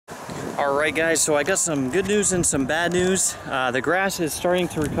Alright guys, so I got some good news and some bad news. The grass is starting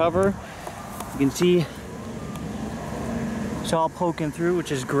to recover. You can see it's all poking through,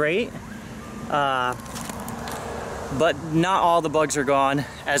 which is great. But not all the bugs are gone.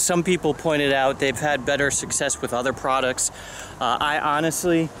 As some people pointed out, they've had better success with other products. I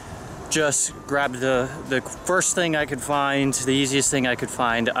honestly just grabbed the first thing I could find, the easiest thing I could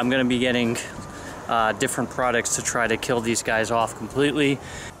find. I'm going to be getting different products to try to kill these guys off completely.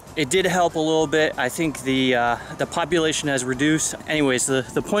 It did help a little bit. I think the population has reduced. Anyways,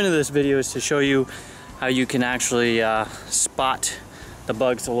 the point of this video is to show you how you can actually spot the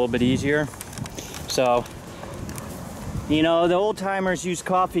bugs a little bit easier. So, you know, the old timers use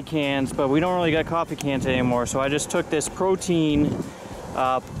coffee cans, but we don't really got coffee cans anymore. So I just took this protein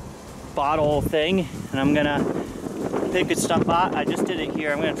bottle thing, and I'm gonna pick its stuff out. I just did it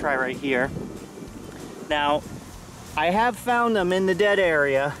here. I'm gonna try right here. Now, I have found them in the dead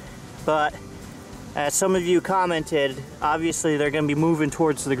area, but as some of you commented, obviously they're going to be moving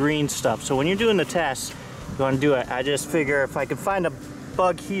towards the green stuff. So when you're doing the test, you want to do it. I just figure if I could find a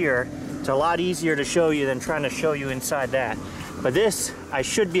bug here, it's a lot easier to show you than trying to show you inside that. But this, I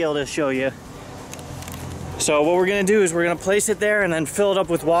should be able to show you. So what we're going to do is we're going to place it there and then fill it up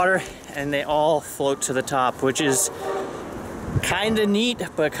with water, and they all float to the top, which is kind of neat,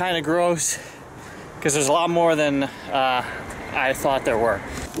 but kind of gross. Because there's a lot more than I thought there were.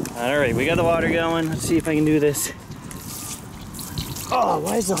 Alright, we got the water going. Let's see if I can do this. Oh,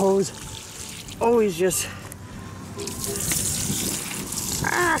 why is the hose always just...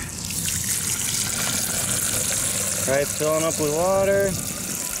 Ah! Alright, filling up with water.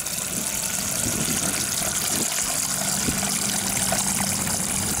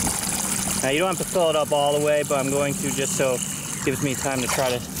 Now you don't have to fill it up all the way, but I'm going to just so it gives me time to try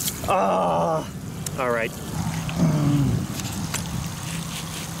to... Oh! All right.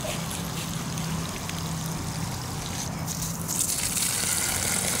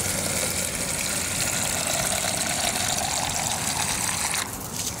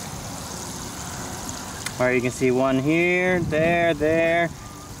 All right, you can see one here, there,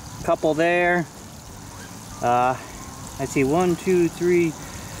 couple there. I see 1, 2, 3,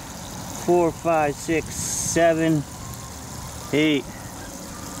 4, 5, 6, 7, 8.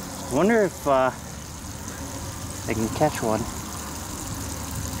 I wonder if I can catch one.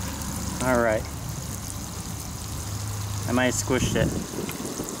 All right. I might have squished it.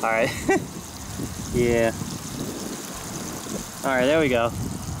 All right. Yeah. All right, there we go.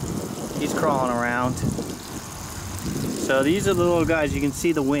 He's crawling around. So these are the little guys. You can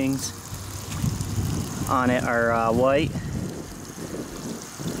see the wings on it are white.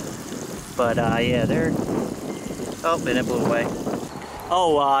 But yeah, they're... Oh, and it blew away.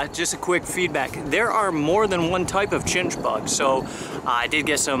 Oh, just a quick feedback. There are more than one type of chinch bug. So I did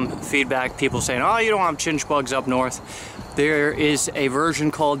get some feedback, people saying, oh, you don't have chinch bugs up north. There is a version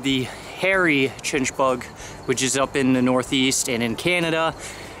called the hairy chinch bug, which is up in the Northeast and in Canada.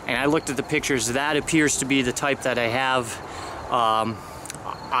 And I looked at the pictures. That appears to be the type that I have.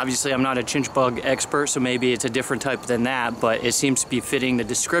 Obviously, I'm not a chinch bug expert, so maybe it's a different type than that, but it seems to be fitting the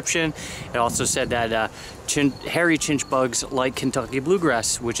description. It also said that hairy chinch bugs like Kentucky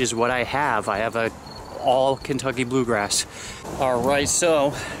bluegrass, which is what I have. I have all Kentucky bluegrass. All right,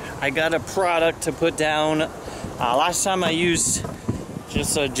 so I got a product to put down. Last time I used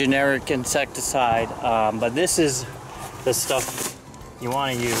just a generic insecticide, but this is the stuff you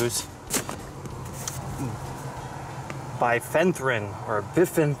want to use. Bifenthrin or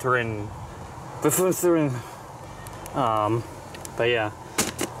bifenthrin. But yeah,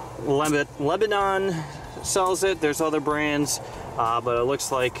 Lebanon sells it. There's other brands, but it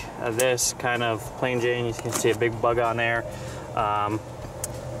looks like this kind of plain Jane. You can see a big bug on there.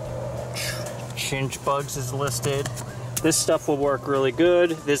 Chinch bugs is listed. This stuff will work really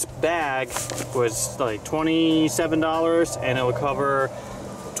good. This bag was like $27, and it will cover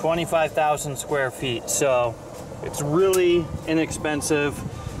 25,000 square feet. So it's really inexpensive.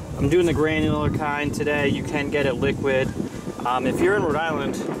 I'm doing the granular kind today. You can get it liquid. If you're in Rhode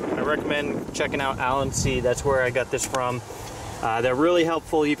Island, I recommend checking out Allen Seed. That's where I got this from. They're really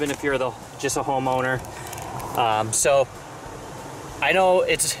helpful even if you're just a homeowner. So I know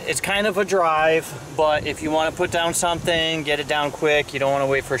it's kind of a drive, but if you want to put down something, get it down quick, you don't want to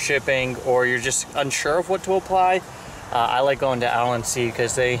wait for shipping, or you're just unsure of what to apply, I like going to Allen Seed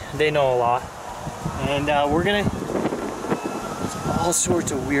because they know a lot. And we're gonna, all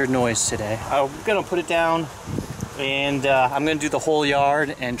sorts of weird noise today. I'm gonna put it down, and I'm gonna do the whole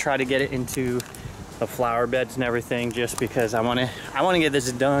yard and try to get it into the flower beds and everything, just because I want to get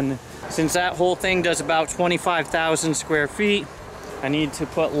this done. Since that whole thing does about 25,000 square feet, I need to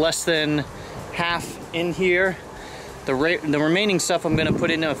put less than half in here. The remaining stuff I'm gonna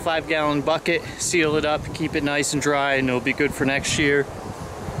put in a 5-gallon bucket, seal it up, keep it nice and dry, and it'll be good for next year.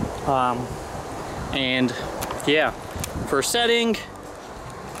 And yeah, for setting,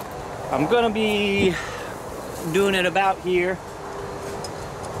 I'm gonna be doing it about here.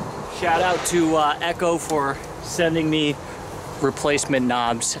 Shout out to Echo for sending me replacement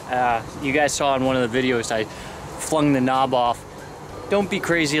knobs. You guys saw in one of the videos I flung the knob off. Don't be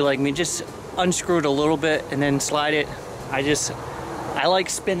crazy like me, just unscrew it a little bit and then slide it. I like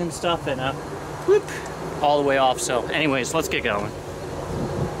spinning stuff and whoop, all the way off. So anyways, let's get going.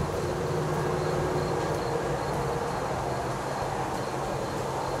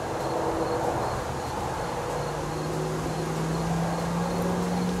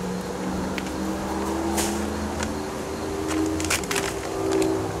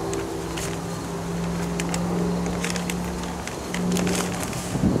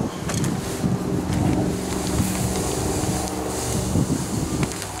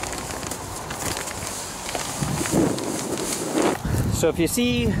 So if you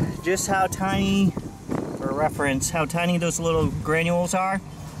see just how tiny, for reference, how tiny those little granules are,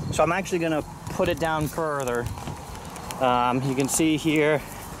 so I'm actually gonna put it down further. You can see here,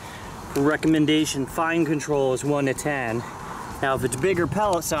 recommendation fine control is 1 to 10. Now if it's bigger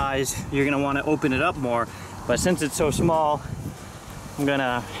pellet size, you're gonna wanna open it up more, but since it's so small, I'm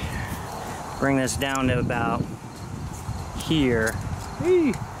gonna bring this down to about here.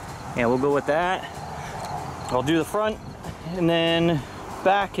 Yeah, we'll go with that. I'll do the front and then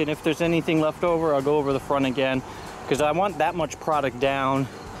back, and if there's anything left over, I'll go over the front again, because I want that much product down,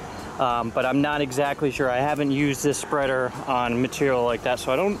 but I'm not exactly sure. I haven't used this spreader on material like that,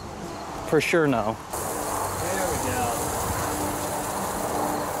 so I don't for sure know. There we go.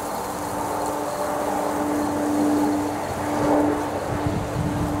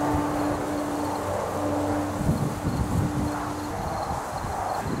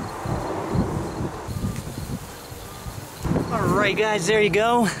 Alright guys, there you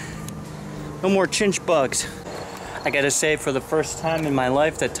go. No more chinch bugs. I gotta say, for the first time in my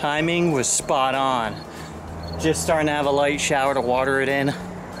life, the timing was spot on. Just starting to have a light shower to water it in.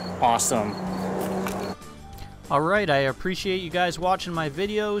 Awesome. Alright, I appreciate you guys watching my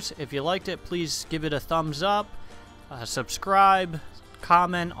videos. If you liked it, please give it a thumbs up, subscribe,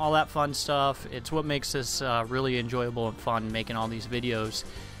 comment, all that fun stuff. It's what makes this really enjoyable and fun, making all these videos.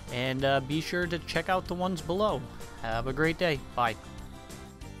 And be sure to check out the ones below. Have a great day. Bye.